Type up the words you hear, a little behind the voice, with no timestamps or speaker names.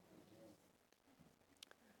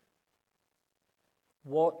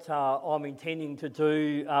What I'm intending to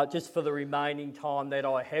do just for the remaining time that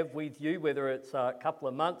I have with you, whether it's a couple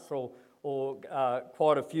of months or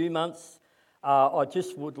quite a few months, I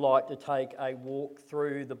just would like to take a walk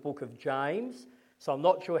through the book of James. So I'm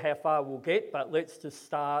not sure how far we'll get, but let's just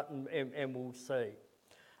start and we'll see.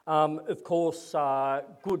 Of course,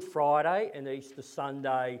 Good Friday and Easter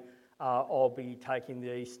Sunday, I'll be taking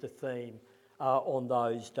the Easter theme on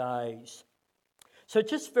those days. So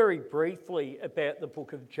just very briefly about the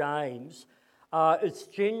book of James, it's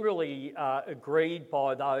generally agreed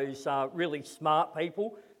by those really smart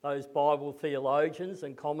people, those Bible theologians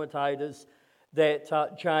and commentators,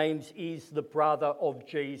 that James is the brother of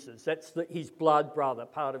Jesus. That's his blood brother,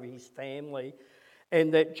 part of his family,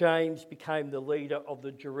 and that James became the leader of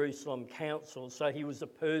the Jerusalem Council. So he was a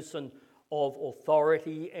person of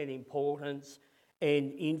authority and importance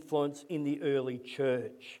and influence in the early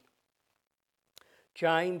church.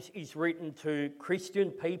 James is written to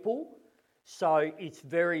Christian people, so it's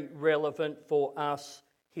very relevant for us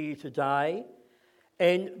here today.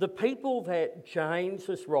 And the people that James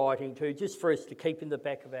was writing to, just for us to keep in the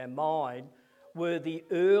back of our mind, were the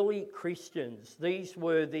early Christians. These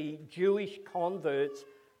were the Jewish converts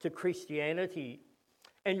to Christianity.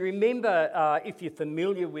 And remember, if you're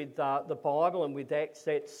familiar with the Bible and with Acts,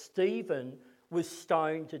 that Stephen was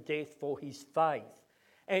stoned to death for his faith.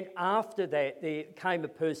 And after that, there came a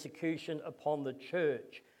persecution upon the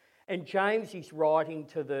church. And James is writing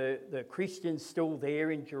to the Christians still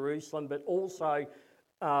there in Jerusalem, but also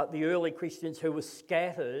the early Christians who were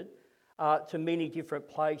scattered to many different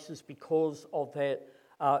places because of that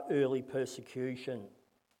early persecution.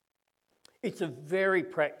 It's a very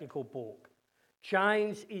practical book.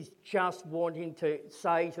 James is just wanting to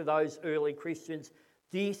say to those early Christians,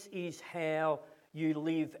 this is how you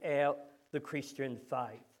live out the Christian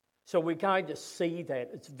faith. So we're going to see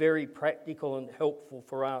that. It's very practical and helpful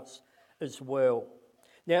for us as well.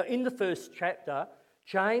 Now, in the first chapter,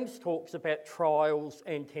 James talks about trials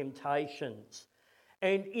and temptations.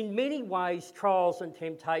 And in many ways, trials and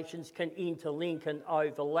temptations can interlink and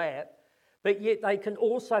overlap, but yet they can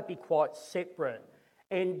also be quite separate.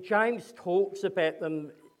 And James talks about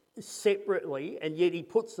them separately, and yet he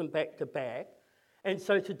puts them back to back. And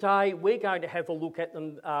so today we're going to have a look at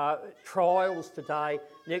them, trials today.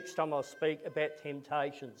 Next time I'll speak about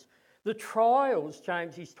temptations. The trials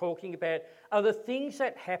James is talking about are the things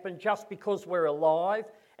that happen just because we're alive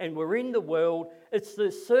and we're in the world. It's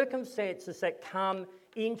the circumstances that come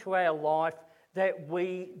into our life that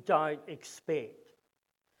we don't expect.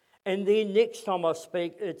 And then next time I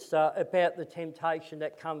speak, it's about the temptation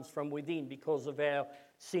that comes from within because of our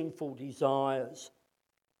sinful desires.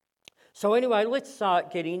 So anyway, let's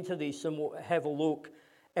get into this and we'll have a look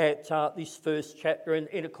at this first chapter.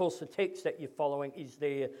 And of course, the text that you're following is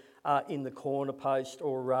there in the corner post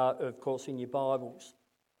or, of course, in your Bibles.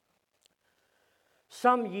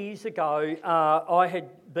 Some years ago, I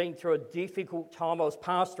had been through a difficult time. I was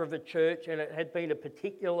pastor of a church and it had been a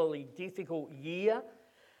particularly difficult year.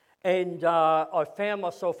 And I found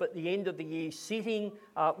myself at the end of the year sitting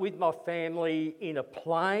with my family in a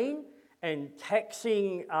plane and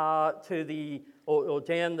taxiing to the or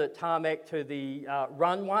down the tarmac to the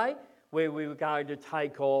runway where we were going to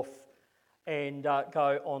take off and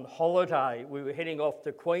go on holiday. We were heading off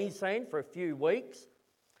to Queensland for a few weeks.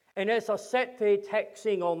 And as I sat there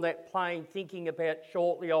taxiing on that plane, thinking about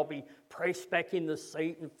shortly I'll be pressed back in the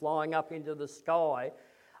seat and flying up into the sky,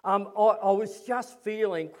 I was just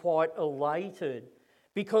feeling quite elated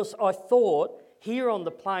because I thought, here on the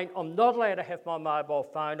plane, I'm not allowed to have my mobile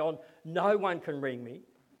phone on. No one can ring me.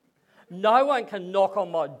 No one can knock on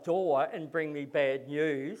my door and bring me bad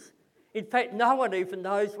news. In fact, no one even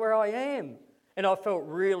knows where I am. And I felt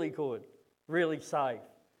really good, really safe.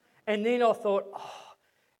 And then I thought,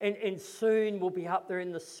 and soon we'll be up there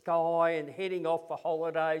in the sky and heading off for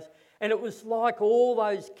holidays. And it was like all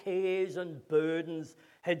those cares and burdens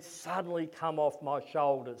had suddenly come off my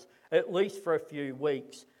shoulders, at least for a few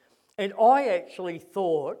weeks. And I actually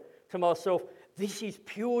thought to myself, this is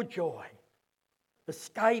pure joy,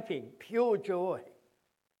 escaping, pure joy.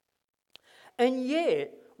 And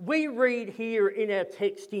yet, we read here in our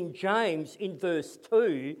text in James, in verse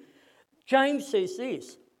 2, James says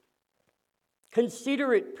this,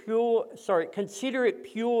 Consider it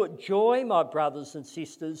pure joy, my brothers and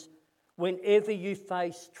sisters, whenever you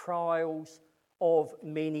face trials of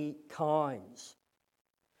many kinds.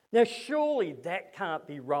 Now, surely that can't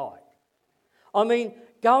be right. I mean,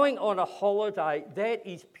 going on a holiday, that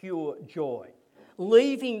is pure joy.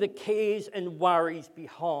 Leaving the cares and worries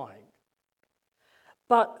behind.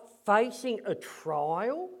 But facing a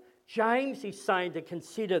trial, James is saying to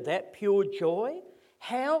consider that pure joy.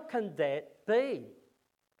 How can that be?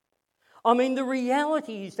 I mean, the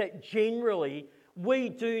reality is that generally we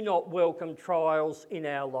do not welcome trials in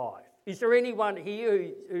our life. Is there anyone here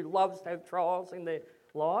who loves to have trials in their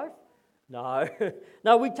life? No.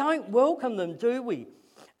 No, we don't welcome them, do we?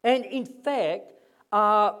 And in fact,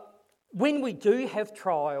 when we do have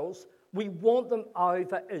trials, we want them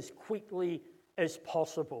over as quickly as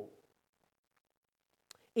possible.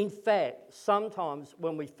 In fact, sometimes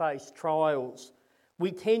when we face trials,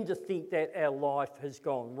 we tend to think that our life has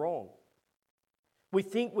gone wrong. We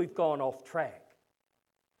think we've gone off track.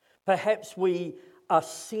 Perhaps we are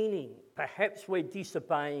sinning. Perhaps we're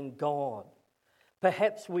disobeying God.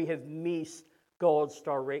 Perhaps we have missed God's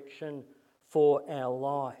direction for our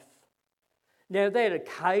life. Now, that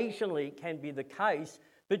occasionally can be the case,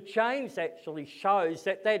 but James actually shows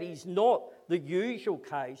that that is not the usual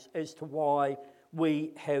case as to why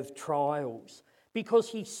we have trials. Because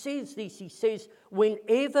he says this, he says,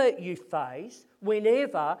 whenever you face,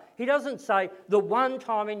 he doesn't say the one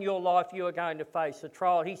time in your life you are going to face a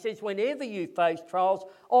trial. He says whenever you face trials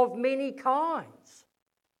of many kinds.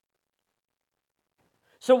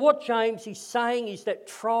 So what James is saying is that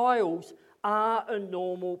trials are a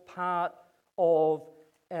normal part of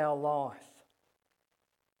our life.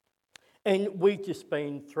 And we've just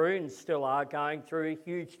been through and still are going through a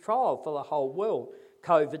huge trial for the whole world,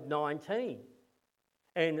 COVID-19.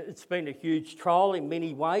 And it's been a huge trial in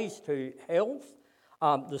many ways to health.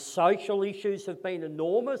 The social issues have been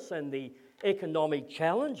enormous and the economic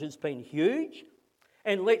challenge has been huge.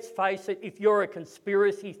 And let's face it, if you're a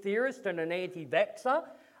conspiracy theorist and an anti-vaxxer,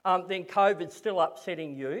 then COVID's still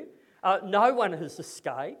upsetting you. No one has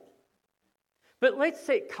escaped. But let's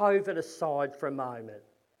set COVID aside for a moment.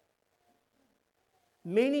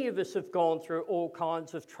 Many of us have gone through all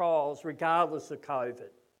kinds of trials regardless of COVID.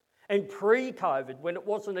 And pre-COVID, when it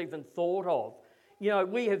wasn't even thought of,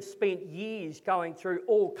 we have spent years going through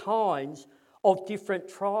all kinds of different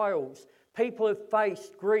trials. People have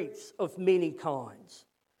faced griefs of many kinds.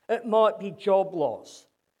 It might be job loss.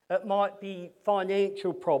 It might be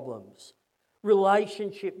financial problems,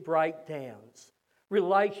 relationship breakdowns,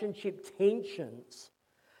 relationship tensions,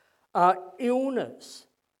 illness,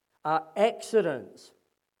 accidents,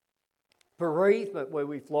 bereavement where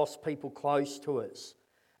we've lost people close to us.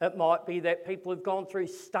 It might be that people have gone through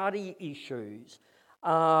study issues,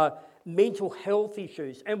 mental health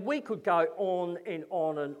issues, and we could go on and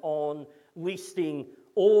on and on listing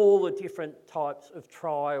all the different types of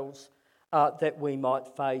trials that we might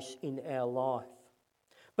face in our life.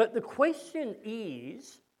 But the question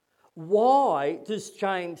is, why does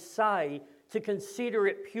James say to consider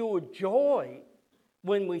it pure joy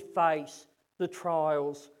when we face the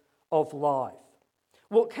trials of life?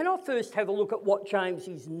 Well, can I first have a look at what James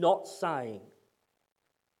is not saying?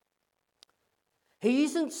 He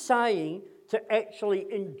isn't saying to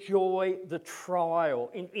actually enjoy the trial,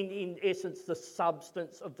 in essence, the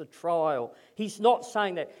substance of the trial. He's not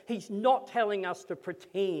saying that. He's not telling us to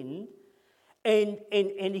pretend, and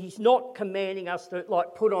he's not commanding us to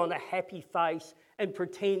put on a happy face and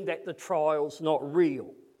pretend that the trial's not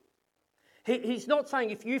real. He's not saying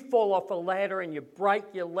if you fall off a ladder and you break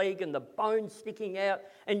your leg and the bone's sticking out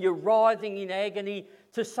and you're writhing in agony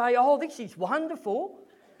to say, oh, this is wonderful.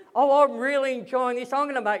 Oh, I'm really enjoying this. I'm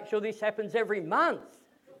going to make sure this happens every month.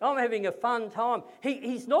 I'm having a fun time.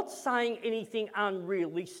 He's not saying anything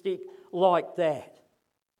unrealistic like that.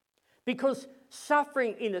 Because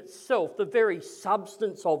suffering in itself, the very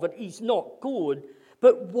substance of it, is not good.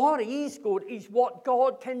 But what is good is what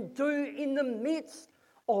God can do in the midst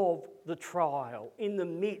of the trial, in the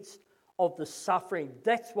midst of the suffering.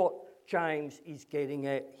 That's what James is getting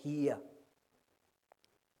at here.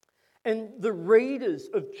 And the readers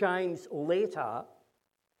of James' letter,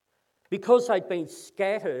 because they'd been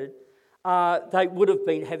scattered, they would have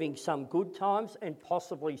been having some good times and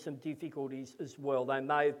possibly some difficulties as well. They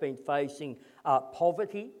may have been facing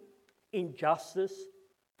poverty, injustice,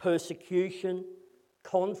 persecution,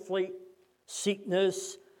 conflict,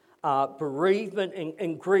 sickness, bereavement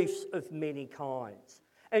and griefs of many kinds.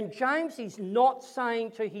 And James is not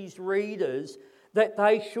saying to his readers that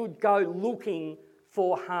they should go looking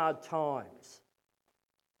for hard times,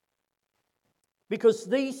 because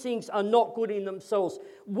these things are not good in themselves.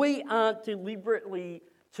 We aren't deliberately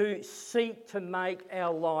to seek to make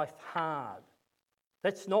our life hard.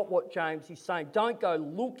 That's not what James is saying. Don't go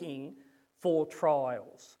looking for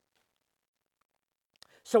trials.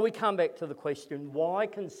 So we come back to the question, why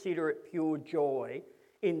consider it pure joy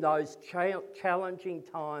in those challenging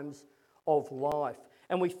times of life?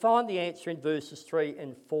 And we find the answer in verses 3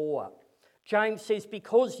 and 4. James says,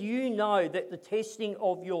 because you know that the testing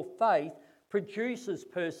of your faith produces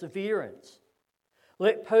perseverance.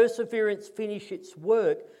 Let perseverance finish its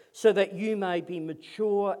work so that you may be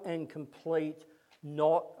mature and complete,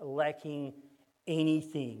 not lacking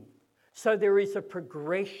anything. So there is a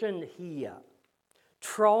progression here.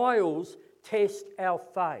 Trials test our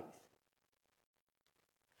faith.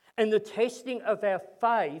 And the testing of our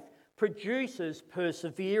faith produces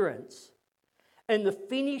perseverance. And the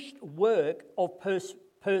finished work of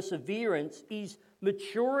perseverance is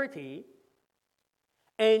maturity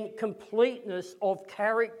and completeness of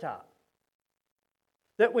character.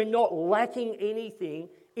 That we're not lacking anything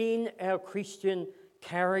in our Christian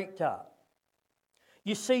character.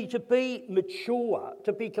 You see, to be mature,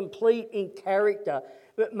 to be complete in character,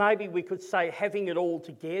 but maybe we could say having it all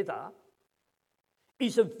together,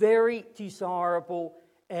 is a very desirable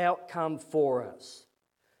outcome for us.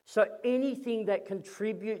 So anything that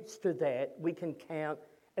contributes to that, we can count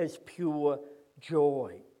as pure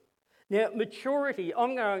joy. Now, maturity,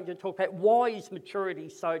 I'm going to talk about why is maturity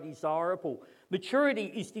so desirable.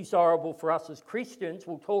 Maturity is desirable for us as Christians.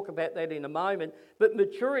 We'll talk about that in a moment. But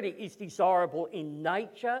maturity is desirable in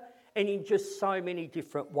nature and in just so many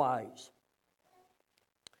different ways.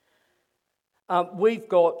 We've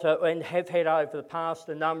got and have had over the past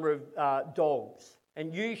a number of dogs.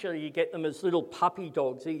 And usually you get them as little puppy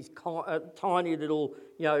dogs, these tiny little,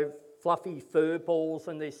 fluffy fur balls,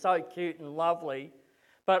 and they're so cute and lovely.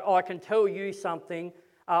 But I can tell you something,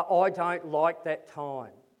 I don't like that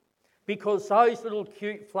time. Because those little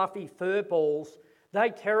cute fluffy fur balls, they're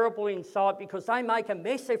terrible inside because they make a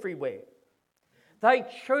mess everywhere. They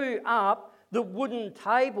chew up the wooden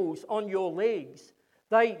tables on your legs.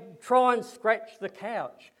 They try and scratch the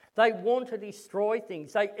couch. They want to destroy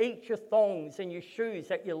things. They eat your thongs and your shoes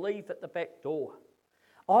that you leave at the back door.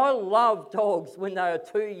 I love dogs when they are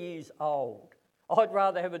 2 years old. I'd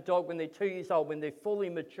rather have a dog when they're 2 years old, when they're fully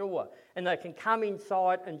mature and they can come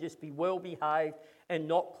inside and just be well behaved and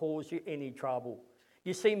not cause you any trouble.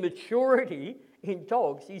 You see, maturity in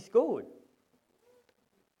dogs is good.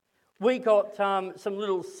 We got some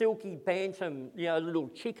little silky bantam, little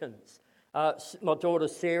chickens. My daughter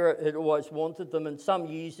Sarah had always wanted them, and some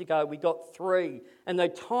years ago we got 3, and they're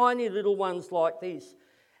tiny little ones like this.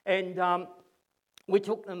 And we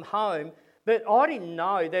took them home. But I didn't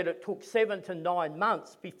know that it took 7 to 9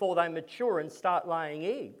 months before they mature and start laying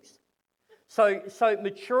eggs. So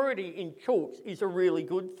maturity in chooks is a really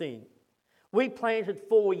good thing. We planted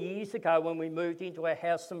 4 years ago when we moved into our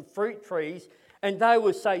house some fruit trees, and they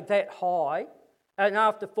were, say, that high, and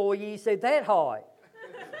after 4 years they're that high.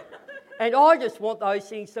 And I just want those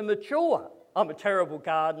things to mature. I'm a terrible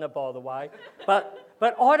gardener, by the way, but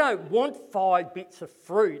I don't want 5 bits of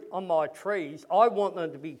fruit on my trees. I want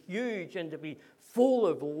them to be huge and to be full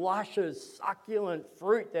of luscious, succulent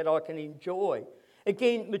fruit that I can enjoy.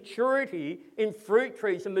 Again, maturity in fruit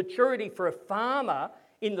trees and maturity for a farmer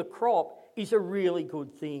in the crop is a really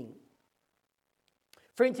good thing.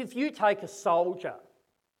 Friends, if you take a soldier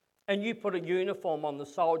and you put a uniform on the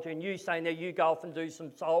soldier and you say, now you go off and do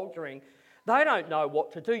some soldiering, they don't know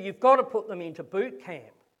what to do. You've got to put them into boot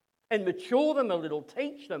camp and mature them a little,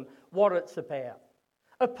 teach them what it's about.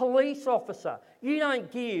 A police officer, you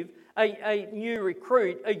don't give a new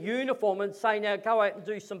recruit a uniform and say, now go out and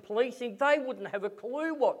do some policing. They wouldn't have a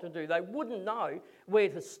clue what to do. They wouldn't know where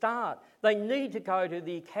to start. They need to go to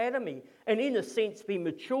the academy and in a sense be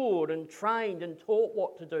matured and trained and taught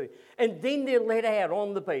what to do. And then they're let out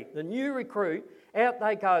on the beat. The new recruit, out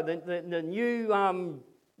they go. The new,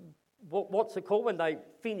 what's it called when they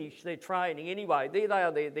finish their training? Anyway, there they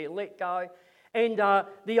are, they're let go. And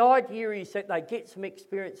the idea is that they get some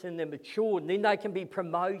experience and they're matured, and then they can be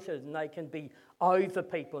promoted and they can be over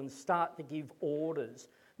people and start to give orders.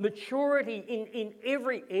 Maturity in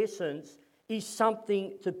every essence is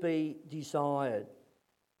something to be desired.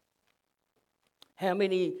 How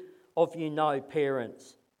many of you know,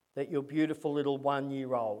 parents, that your beautiful little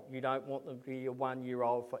 1-year-old, you don't want them to be a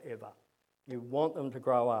 1-year-old forever. You want them to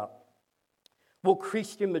grow up. Well,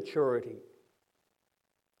 Christian maturity,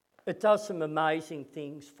 it does some amazing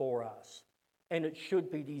things for us, and it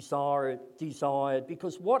should be desired,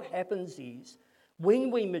 because what happens is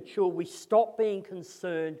when we mature, we stop being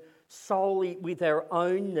concerned solely with our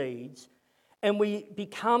own needs and we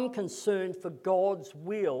become concerned for God's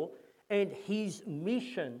will and His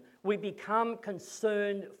mission. We become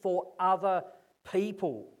concerned for other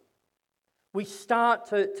people. We start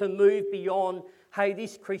to move beyond, hey,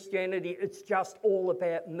 this Christianity, it's just all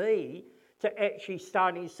about me, to actually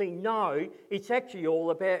starting to see, no, it's actually all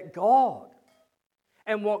about God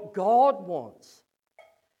and what God wants.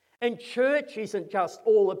 And church isn't just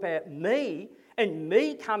all about me and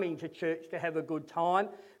me coming to church to have a good time.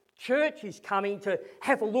 Church is coming to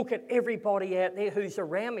have a look at everybody out there who's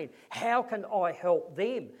around me. How can I help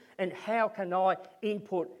them? And how can I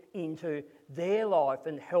input into their life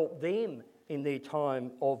and help them in their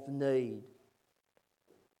time of need?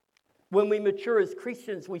 When we mature as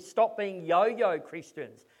Christians, we stop being yo-yo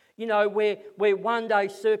Christians. You know, where one day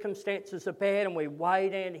circumstances are bad and we're way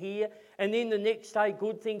down here, and then the next day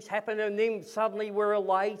good things happen, and then suddenly we're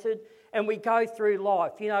elated and we go through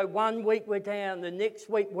life. You know, one week we're down, the next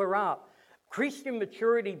week we're up. Christian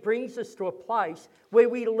maturity brings us to a place where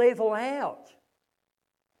we level out.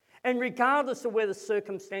 And regardless of whether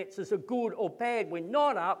circumstances are good or bad, we're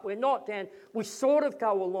not up, we're not down, we sort of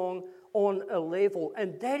go along on a level.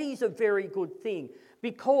 And that is a very good thing,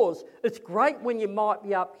 because it's great when you might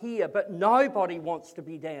be up here, but nobody wants to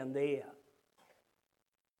be down there.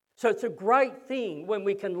 So it's a great thing when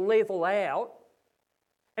we can level out,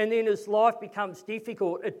 and then as life becomes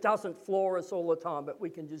difficult, it doesn't floor us all the time, but we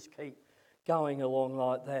can just keep going along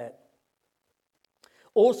like that.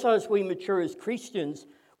 Also, as we mature as Christians,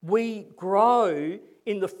 we grow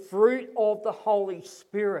in the fruit of the Holy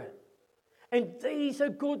Spirit. And these are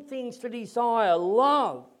good things to desire: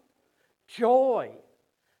 love, joy,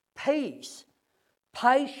 peace,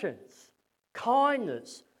 patience,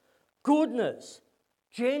 kindness, goodness,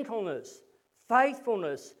 gentleness,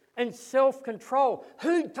 faithfulness, and self-control.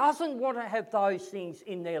 Who doesn't want to have those things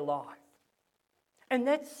in their life? And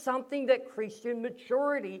that's something that Christian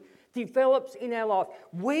maturity develops in our life.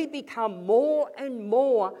 We become more and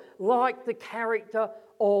more like the character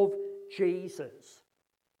of Jesus.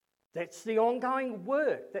 That's the ongoing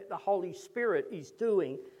work that the Holy Spirit is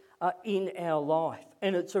doing in our life.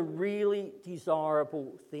 And it's a really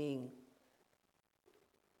desirable thing.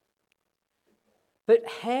 But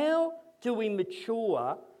how do we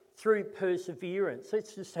mature through perseverance?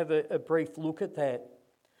 Let's just have a brief look at that.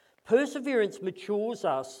 Perseverance matures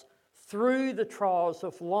us through the trials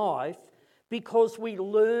of life because we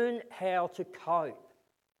learn how to cope.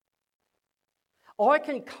 I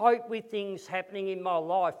can cope with things happening in my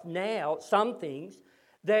life now, some things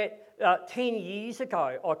that 10 years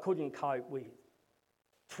ago I couldn't cope with.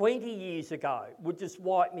 20 years ago would just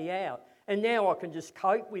wipe me out. And now I can just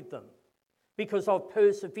cope with them because I've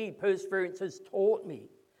persevered. Perseverance has taught me.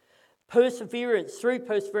 Through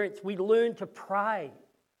perseverance, we learn to pray.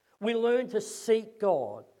 We learn to seek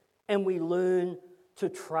God, and we learn to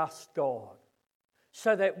trust God,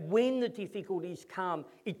 so that when the difficulties come,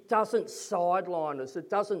 it doesn't sideline us, it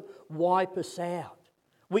doesn't wipe us out.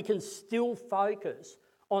 We can still focus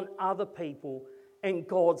on other people and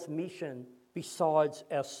God's mission besides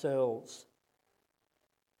ourselves.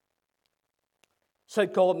 So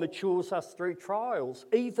God matures us through trials,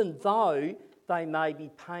 even though they may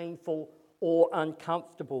be painful or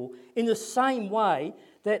uncomfortable, in the same way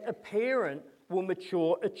that a parent will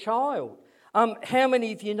mature a child. How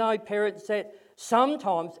many of you know parents that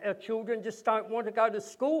sometimes our children just don't want to go to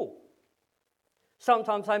school?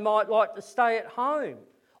 Sometimes they might like to stay at home.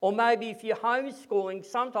 Or maybe if you're homeschooling,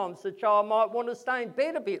 sometimes the child might want to stay in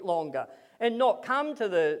bed a bit longer and not come to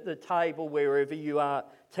the table wherever you are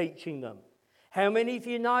teaching them. How many of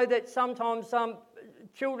you know that sometimes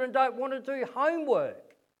children don't want to do homework?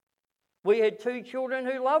 We had 2 children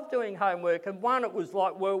who loved doing homework, and one, it was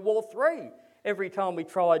like World War III every time we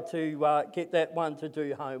tried to get that one to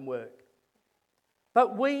do homework.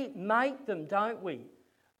 But we make them, don't we?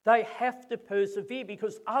 They have to persevere,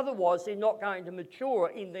 because otherwise they're not going to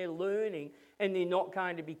mature in their learning, and they're not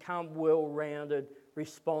going to become well-rounded,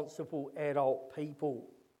 responsible adult people.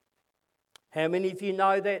 How many of you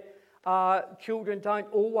know that children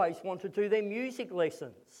don't always want to do their music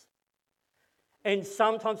lessons? And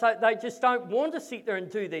sometimes they just don't want to sit there and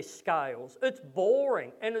do their scales. It's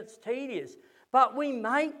boring and it's tedious. But we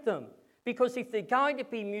make them, because if they're going to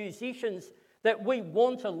be musicians that we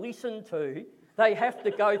want to listen to, they have to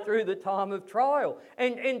go through the time of trial.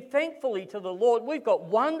 And thankfully to the Lord, we've got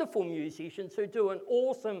wonderful musicians who do an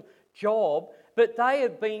awesome job, but they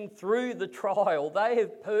have been through the trial. They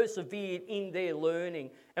have persevered in their learning,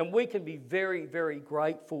 and we can be very, very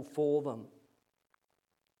grateful for them.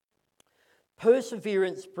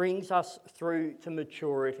 Perseverance brings us through to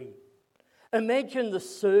maturity. Imagine the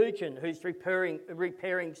surgeon who's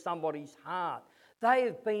repairing somebody's heart. They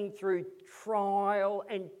have been through trial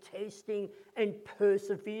and testing and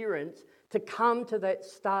perseverance to come to that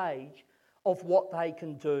stage of what they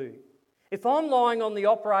can do. If I'm lying on the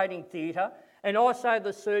operating theatre and I say to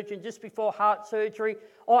the surgeon just before heart surgery,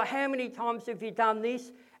 "Oh, how many times have you done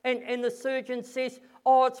this?" And the surgeon says,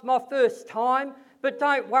 "Oh, it's my first time, but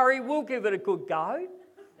don't worry, we'll give it a good go,"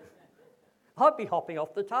 I'd be hopping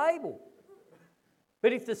off the table.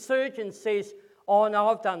 But if the surgeon says, I know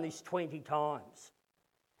I've done this 20 times.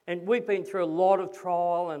 And we've been through a lot of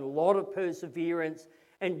trial and a lot of perseverance,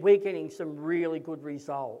 and we're getting some really good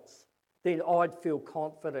results. Then I'd feel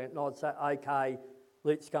confident and I'd say, okay,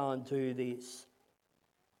 let's go and do this.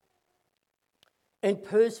 And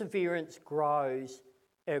perseverance grows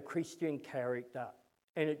our Christian character,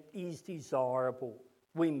 and it is desirable.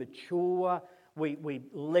 We mature, we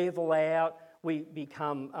level out, we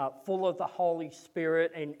become full of the Holy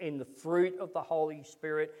Spirit and the fruit of the Holy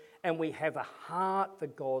Spirit, and we have a heart for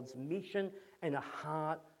God's mission and a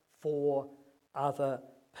heart for other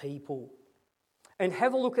people. And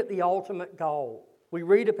have a look at the ultimate goal. We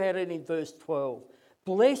read about it in verse 12.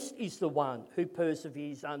 Blessed is the one who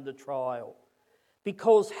perseveres under trial,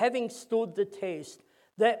 because having stood the test,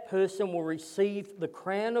 that person will receive the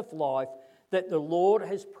crown of life that the Lord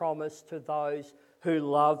has promised to those who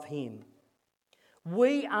love him.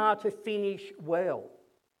 We are to finish well,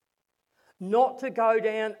 not to go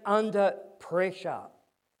down under pressure,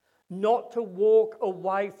 not to walk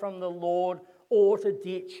away from the Lord or to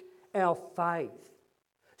ditch our faith,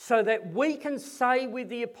 so that we can say with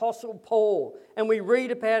the Apostle Paul, and we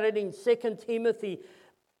read about it in 2 Timothy,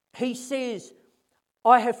 he says,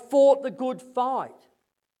 I have fought the good fight.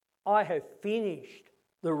 I have finished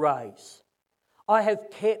the race. I have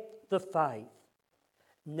kept the faith.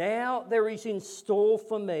 Now there is in store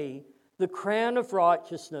for me the crown of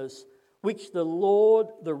righteousness, which the Lord,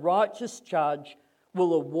 the righteous judge,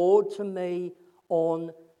 will award to me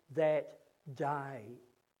on that day.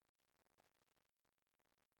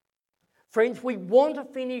 Friends, we want to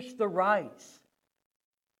finish the race.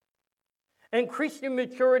 And Christian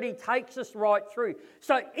maturity takes us right through.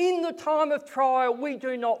 So in the time of trial, we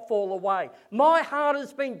do not fall away. My heart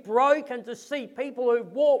has been broken to see people who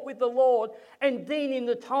walk with the Lord, and then in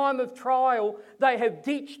the time of trial, they have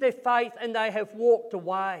ditched their faith and they have walked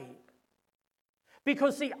away.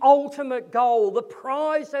 Because the ultimate goal, the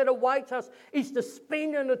prize that awaits us, is to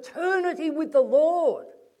spend an eternity with the Lord.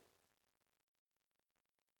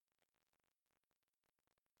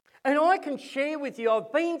 And I can share with you,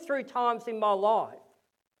 I've been through times in my life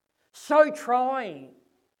so trying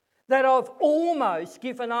that I've almost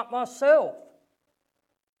given up myself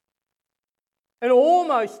and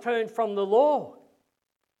almost turned from the Lord.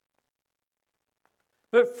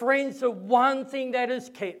 But friends, the one thing that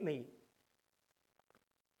has kept me,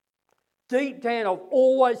 deep down I've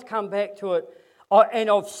always come back to it,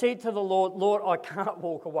 and I've said to the Lord, Lord, I can't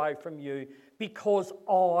walk away from you because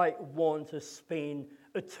I want to spend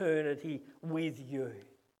eternity with you.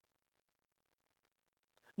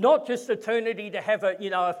 Not just eternity to have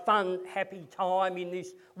a fun, happy time in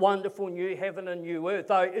this wonderful new heaven and new earth,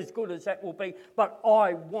 though as good as that will be, but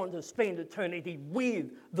I want to spend eternity with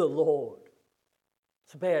the Lord.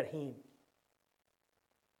 It's about him.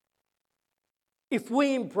 If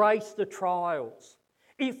we embrace the trials,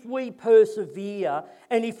 if we persevere,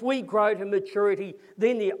 and if we grow to maturity,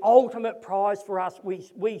 then the ultimate prize for us,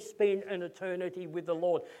 we spend an eternity with the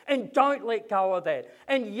Lord. And don't let go of that.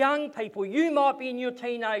 And young people, you might be in your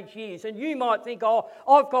teenage years and you might think, oh,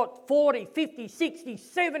 I've got 40, 50, 60,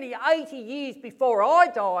 70, 80 years before I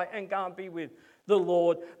die and go and be with the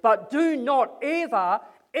Lord. But do not ever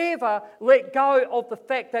let go of the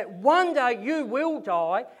fact that one day you will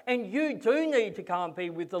die and you do need to go and be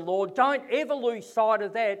with the Lord. Don't ever lose sight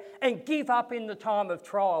of that and give up in the time of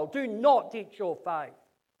trial. Do not ditch your faith.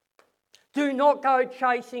 Do not go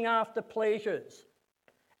chasing after pleasures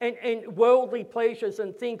and worldly pleasures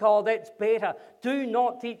and think, oh, that's better. Do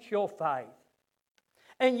not ditch your faith.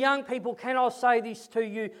 And young people, can I say this to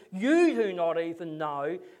you? You do not even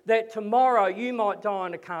know that tomorrow you might die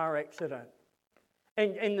in a car accident.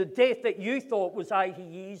 And the death that you thought was 80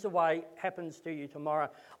 years away happens to you tomorrow.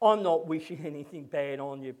 I'm not wishing anything bad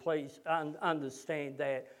on you, please understand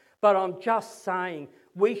that. But I'm just saying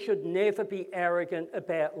we should never be arrogant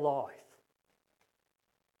about life.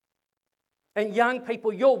 And young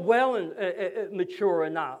people, you're well and mature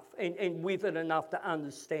enough and with it enough to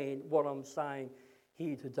understand what I'm saying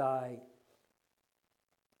here today.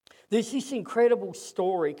 There's this incredible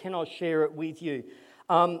story. Can I share it with you?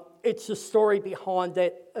 It's the story behind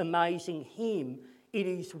that amazing hymn, It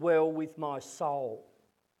Is Well With My Soul.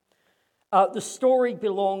 The story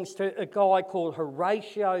belongs to a guy called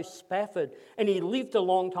Horatio Spafford, and he lived a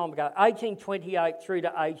long time ago, 1828 through to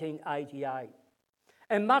 1888.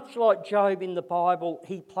 And much like Job in the Bible,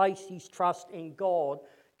 he placed his trust in God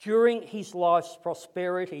during his life's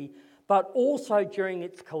prosperity, but also during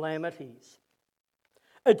its calamities.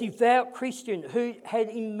 A devout Christian who had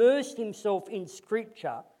immersed himself in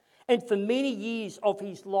Scripture and for many years of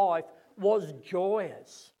his life was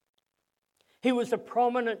joyous. He was a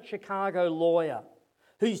prominent Chicago lawyer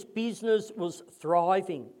whose business was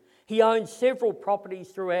thriving. He owned several properties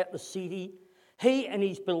throughout the city. He and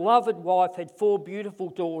his beloved wife had 4 beautiful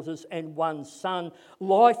daughters and 1 son.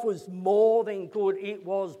 Life was more than good, it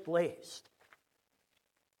was blessed.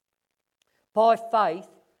 By faith,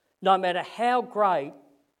 no matter how great,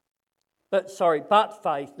 but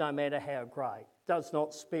faith, no matter how great, does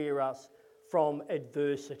not spare us from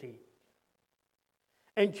adversity.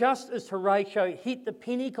 And just as Horatio hit the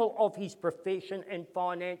pinnacle of his profession and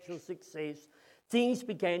financial success, things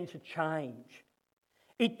began to change.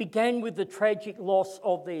 It began with the tragic loss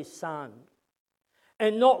of their son.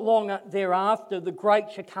 And not long thereafter, the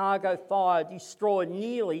Great Chicago Fire destroyed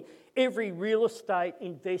nearly every real estate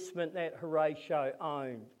investment that Horatio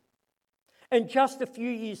owned. And just a few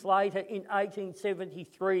years later, in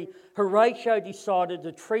 1873, Horatio decided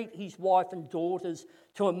to treat his wife and daughters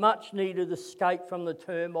to a much-needed escape from the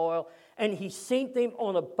turmoil, and he sent them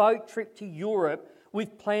on a boat trip to Europe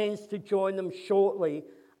with plans to join them shortly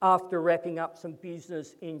after wrapping up some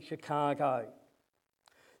business in Chicago.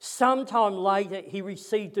 Sometime later, he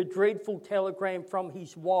received a dreadful telegram from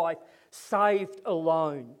his wife, saved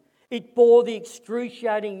alone. It bore the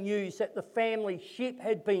excruciating news that the family ship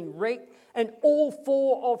had been wrecked and all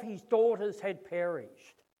 4 of his daughters had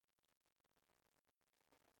perished.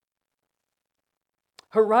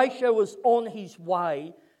 Horatio was on his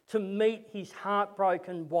way to meet his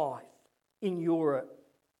heartbroken wife in Europe.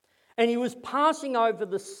 And he was passing over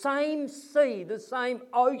the same sea, the same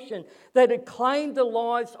ocean that had claimed the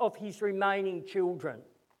lives of his remaining children.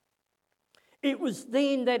 It was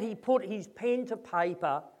then that he put his pen to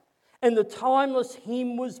paper and the timeless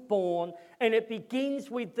hymn was born, and it begins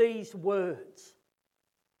with these words: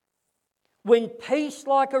 "When peace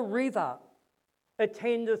like a river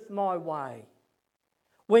attendeth my way,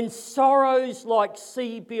 when sorrows like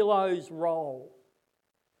sea billows roll,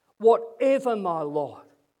 whatever my lot,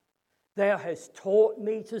 thou hast taught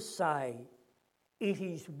me to say, it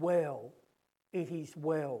is well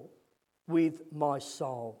with my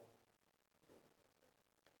soul."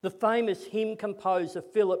 The famous hymn composer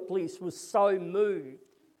Philip Bliss was so moved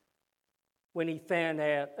when he found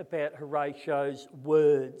out about Horatio's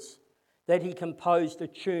words that he composed a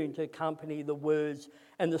tune to accompany the words,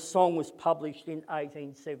 and the song was published in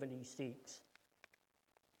 1876.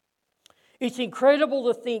 It's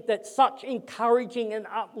incredible to think that such encouraging and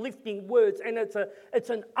uplifting words, and it's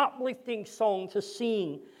an uplifting song to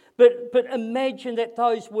sing, but imagine that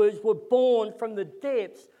those words were born from the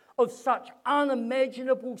depths of such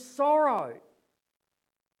unimaginable sorrow.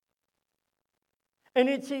 And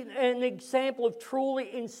it's an example of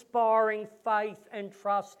truly inspiring faith and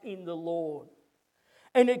trust in the Lord.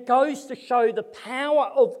 And it goes to show the power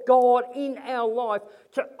of God in our life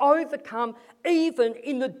to overcome even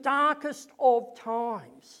in the darkest of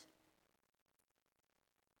times.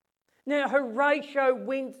 Now, Horatio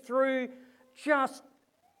went through just,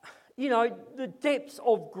 the depths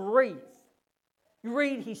of grief. You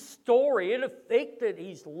read his story, it affected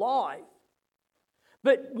his life.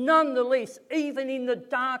 But nonetheless, even in the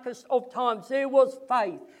darkest of times, there was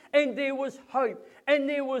faith and there was hope and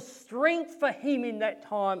there was strength for him in that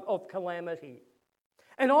time of calamity.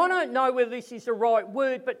 And I don't know whether this is the right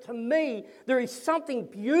word, but to me, there is something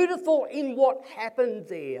beautiful in what happened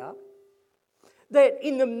there, that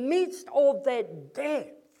in the midst of that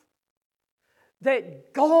death,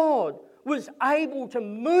 that God was able to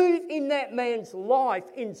move in that man's life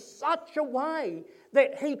in such a way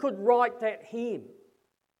that he could write that hymn.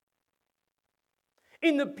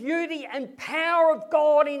 In the beauty and power of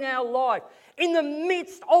God in our life, in the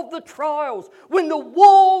midst of the trials, when the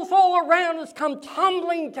walls all around us come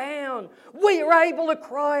tumbling down, we are able to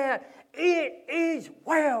cry out, "It is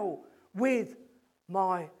well with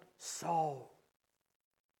my soul."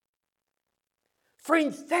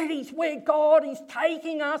 Friends, that is where God is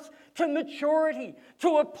taking us to maturity,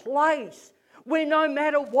 to a place where no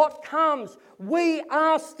matter what comes, we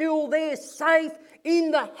are still there, safe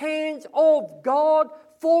in the hands of God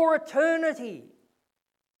for eternity.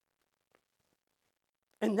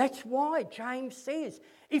 And that's why James says,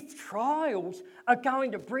 if trials are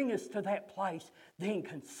going to bring us to that place, then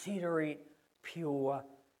consider it pure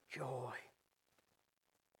joy.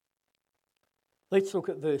 Let's look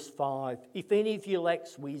at verse 5. "If any of you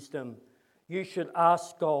lacks wisdom, you should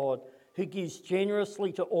ask God, who gives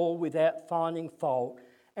generously to all without finding fault,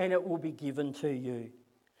 and it will be given to you.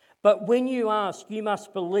 But when you ask, you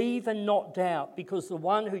must believe and not doubt, because the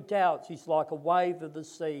one who doubts is like a wave of the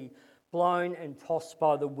sea, blown and tossed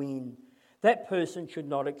by the wind. That person should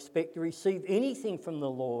not expect to receive anything from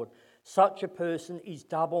the Lord. Such a person is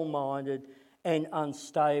double-minded and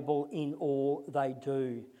unstable in all they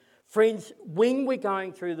do. Friends, when we're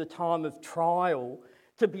going through the time of trial,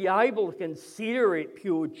 to be able to consider it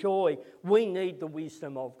pure joy, we need the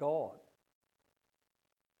wisdom of God.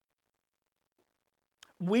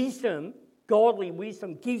 Wisdom, godly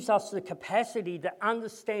wisdom, gives us the capacity to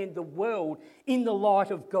understand the world in the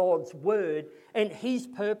light of God's word and his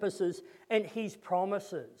purposes and his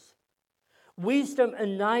promises. Wisdom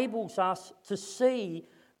enables us to see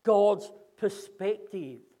God's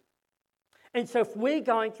perspective. And so if we're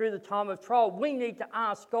going through the time of trial, we need to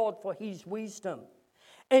ask God for his wisdom.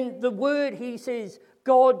 And the word, he says,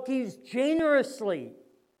 God gives generously.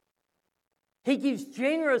 He gives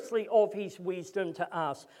generously of his wisdom to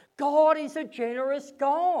us. God is a generous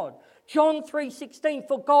God. John 3:16,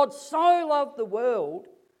 for God so loved the world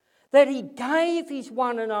that he gave his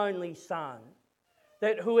one and only Son,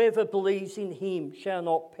 that whoever believes in him shall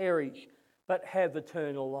not perish, but have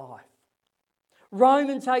eternal life.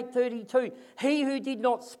 Romans 8:32, he who did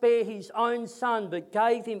not spare his own Son, but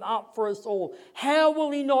gave him up for us all, how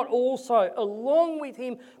will he not also, along with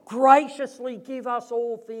him, graciously give us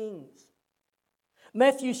all things?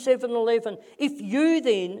 Matthew 7:11, if you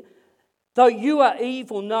then, though you are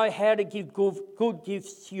evil, know how to give good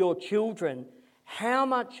gifts to your children, how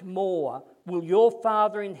much more will your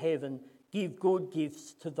Father in heaven give good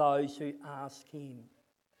gifts to those who ask him?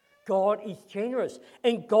 God is generous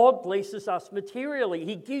and God blesses us materially.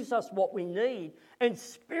 He gives us what we need, and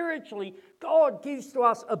spiritually, God gives to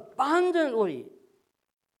us abundantly.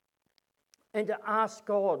 And to ask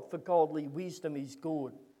God for godly wisdom is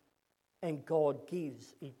good, and God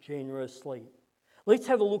gives it generously. Let's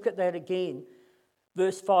have a look at that again.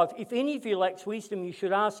 Verse 5, if any of you lacks wisdom, you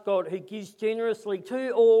should ask God, who gives generously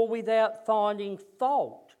to all without finding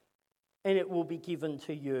fault, and it will be given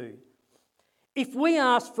to you. If we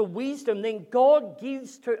ask for wisdom, then God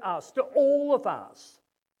gives to us, to all of us.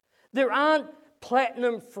 There aren't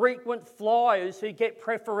platinum frequent flyers who get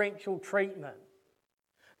preferential treatment.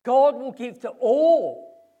 God will give to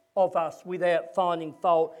all of us without finding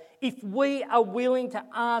fault if we are willing to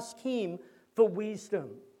ask him for wisdom.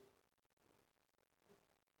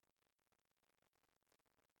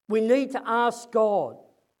 We need to ask God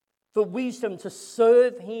for wisdom to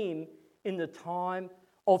serve him in the time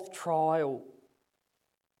of trial.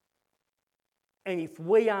 And if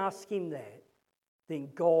we ask him that, then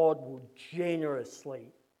God will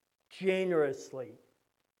generously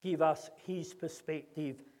give us his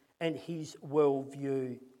perspective and his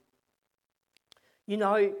worldview. You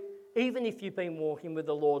know, even if you've been walking with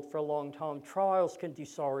the Lord for a long time, trials can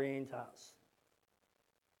disorient us.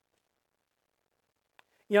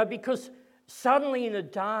 You know, because suddenly in a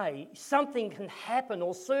day, something can happen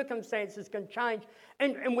or circumstances can change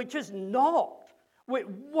and we're just knocked.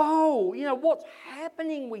 Whoa, you know, what's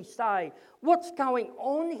happening, we say? What's going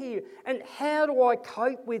on here? And how do I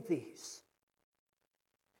cope with this?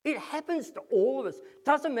 It happens to all of us.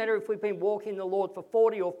 Doesn't matter if we've been walking the Lord for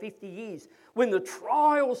 40 or 50 years. When the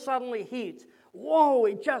trial suddenly hits, whoa,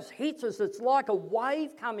 it just hits us. It's like a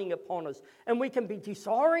wave coming upon us. And we can be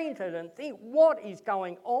disoriented and think, what is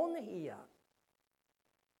going on here?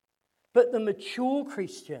 But the mature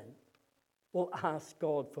Christian will ask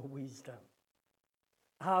God for wisdom.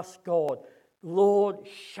 Ask God, Lord,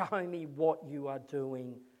 show me what you are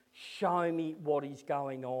doing. Show me what is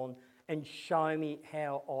going on, and show me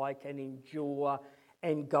how I can endure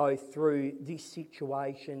and go through this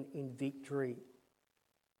situation in victory.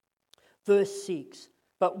 Verse 6,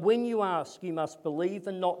 but when you ask, you must believe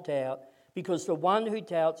and not doubt, because the one who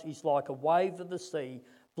doubts is like a wave of the sea,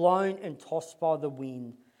 blown and tossed by the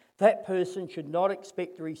wind. That person should not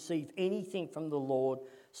expect to receive anything from the Lord.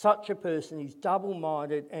 Such a person is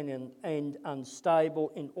double-minded and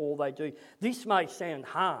unstable in all they do. This may sound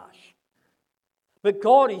harsh, but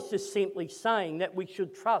God is just simply saying that we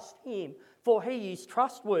should trust him, for he is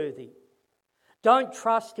trustworthy. Don't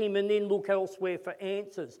trust him and then look elsewhere for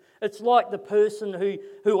answers. It's like the person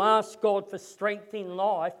who asks God for strength in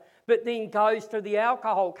life, but then goes to the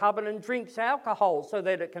alcohol cupboard and drinks alcohol so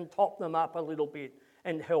that it can top them up a little bit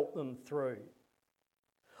and help them through.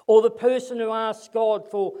 Or the person who asks God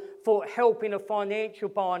for help in a financial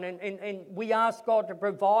bind and we ask God to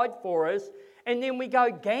provide for us, and then we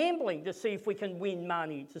go gambling to see if we can win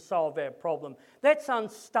money to solve our problem. That's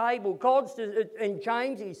unstable. And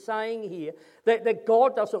James is saying here that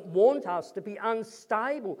God doesn't want us to be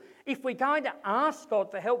unstable. If we're going to ask God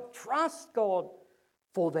for help, trust God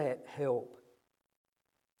for that help.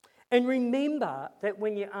 And remember that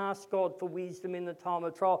when you ask God for wisdom in the time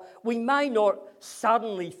of trial, we may not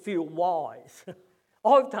suddenly feel wise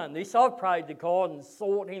I've done this. I've prayed to God and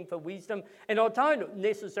sought Him for wisdom. And I don't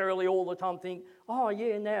necessarily all the time think, oh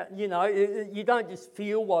yeah, now, you don't just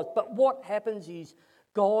feel wise. But what happens is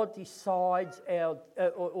God decides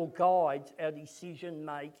or guides our decision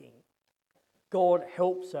making. God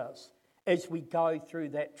helps us as we go through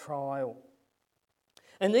that trial.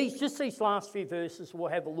 And these last few verses we'll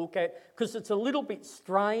have a look at, because it's a little bit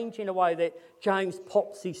strange in a way that James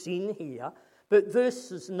pops this in here. But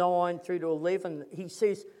verses 9 through to 11, he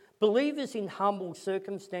says, believers in humble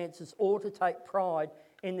circumstances ought to take pride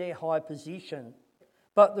in their high position.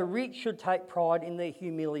 But the rich should take pride in their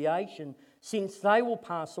humiliation, since they will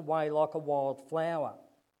pass away like a wild flower.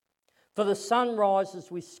 For the sun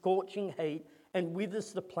rises with scorching heat and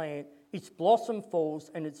withers the plant, its blossom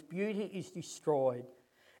falls and its beauty is destroyed.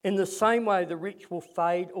 In the same way, the rich will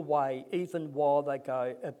fade away even while they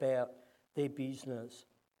go about their business.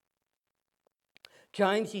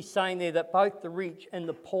 James is saying there that both the rich and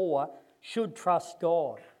the poor should trust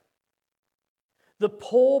God. The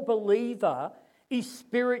poor believer is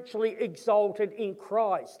spiritually exalted in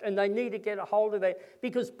Christ, and they need to get a hold of that,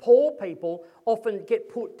 because poor people often get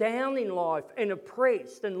put down in life and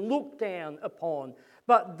oppressed and looked down upon.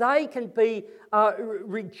 But they can be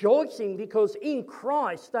rejoicing because in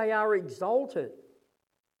Christ they are exalted.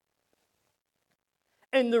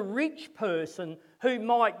 And the rich person who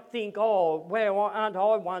might think, oh, well, aren't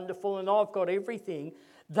I wonderful and I've got everything,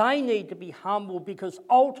 they need to be humble, because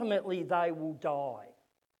ultimately they will die.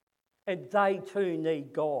 And they too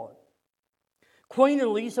need God. Queen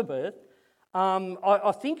Elizabeth,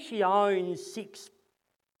 I think she owns 6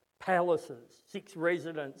 palaces, 6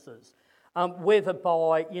 residences. Whether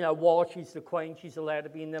by, while she's the Queen, she's allowed to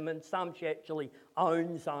be in them, and some she actually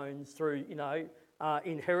owns through,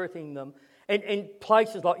 inheriting them. And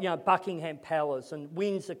places like, Buckingham Palace and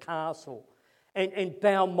Windsor Castle and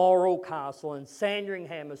Balmoral Castle and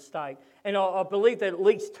Sandringham Estate. And I believe that at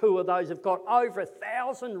least 2 of those have got over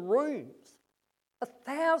 1,000 rooms.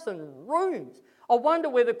 1,000 rooms. I wonder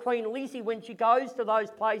whether Queen Lizzie, when she goes to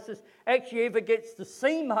those places, actually ever gets to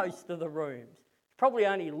see most of the rooms. Probably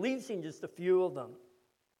only lives in just a few of them.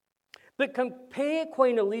 But compare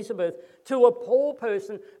Queen Elizabeth to a poor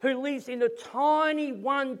person who lives in a tiny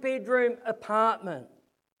 1-bedroom apartment.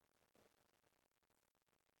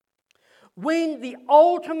 When the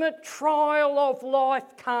ultimate trial of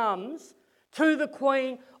life comes to the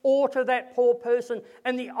Queen or to that poor person,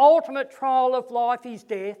 and the ultimate trial of life is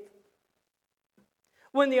death,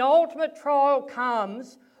 when the ultimate trial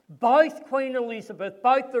comes, both Queen Elizabeth,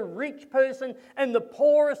 both the rich person and the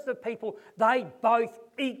poorest of people, they both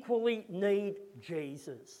equally need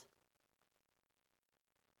Jesus.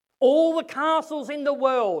 All the castles in the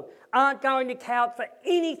world aren't going to count for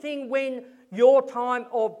anything when your time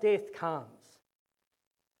of death comes.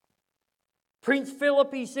 Prince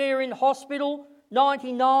Philip is there in hospital,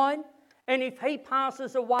 99, and if he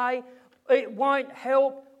passes away, it won't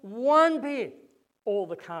help one bit all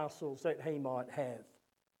the castles that he might have.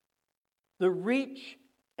 The rich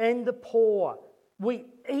and the poor, we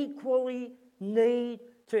equally need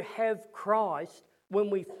to have Christ when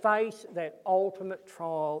we face that ultimate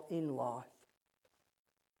trial in life.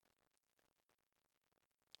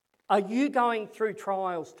 Are you going through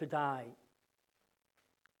trials today?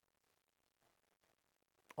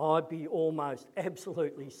 I'd be almost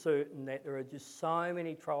absolutely certain that there are just so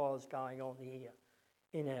many trials going on here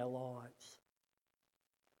in our lives.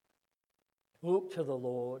 Look to the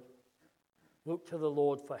Lord. Look to the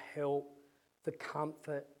Lord for help, for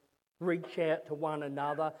comfort. Reach out to one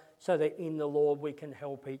another so that in the Lord we can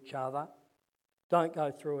help each other. Don't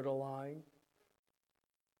go through it alone.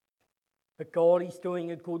 But God is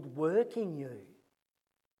doing a good work in you.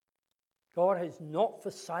 God has not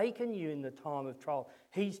forsaken you in the time of trial.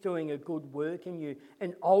 He's doing a good work in you,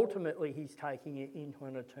 and ultimately He's taking you into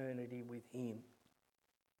an eternity with Him.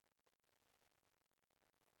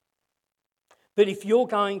 But if you're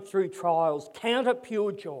going through trials, count it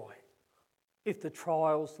pure joy if the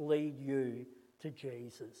trials lead you to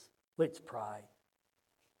Jesus. Let's pray.